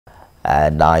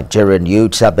And Nigerian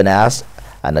youths have been asked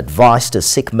and advised to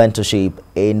seek mentorship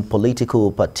in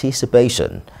political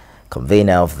participation.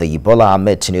 Convener of the Bola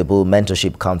Ahmed Tinubu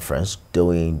Mentorship Conference,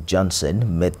 Doyin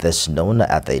Johnson, made this known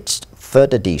at its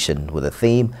third edition with the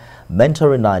theme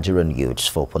Mentoring Nigerian Youths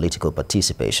for Political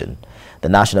Participation. The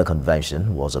National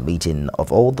Convention was a meeting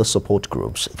of all the support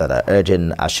groups that are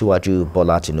urging Asiwaju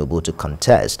Bola Tinubu to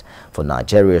contest for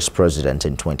Nigeria's president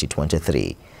in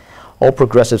 2023. All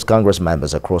Progressives Congress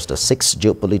members across the 6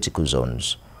 geopolitical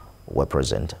zones were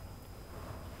present.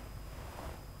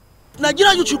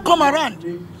 Nigerian youth should come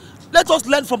around. Let us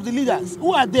learn from the leaders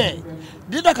who are there.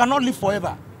 The leader cannot live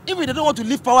forever. If they don't want to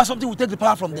leave power, something will take the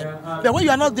power from them. But when you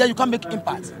are not there, you can't make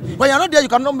impact. When you are not there, you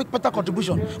cannot make better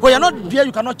contribution. When you are not there,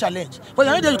 you cannot challenge. When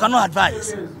you are not there, you cannot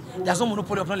advise. There's no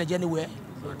monopoly of knowledge anywhere.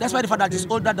 That's why the father is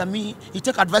older than me. He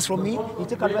take advice from me. He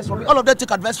take advice from me. All of them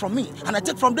take advice from me, and I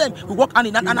take from them. We work hand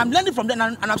in hand, and I'm learning from them,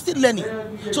 and I'm still learning.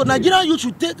 So Nigerian youth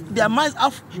should take their minds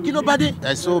off. Nobody.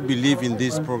 I so believe in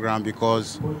this program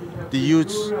because the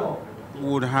youths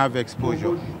would have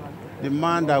exposure. The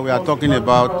man that we are talking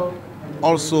about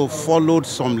also followed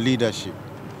some leadership,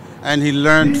 and he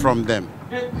learned from them.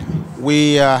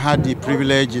 We had the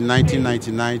privilege in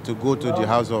 1999 to go to the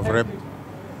House of Rep.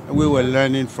 We were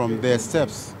learning from their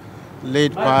steps.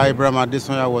 Late Pa Ibrahim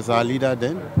Adesanya was our leader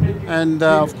then, and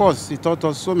of course he taught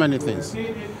us so many things.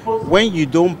 When you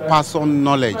don't pass on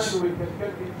knowledge,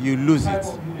 you lose it.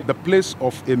 The place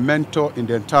of a mentor in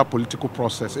the entire political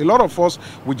process. A lot of us,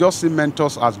 we just see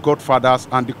mentors as godfathers,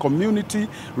 and the community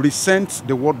resents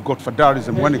the word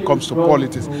godfatherism when it comes to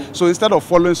politics. So instead of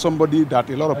following somebody that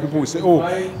a lot of people will say, oh,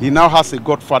 he now has a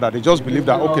godfather, they just believe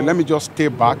that, okay, let me just stay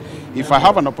back. If I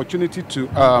have an opportunity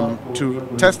to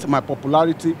test my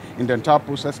popularity in the entire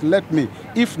process, let me.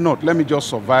 If not, let me just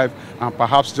survive and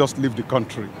perhaps just leave the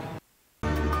country.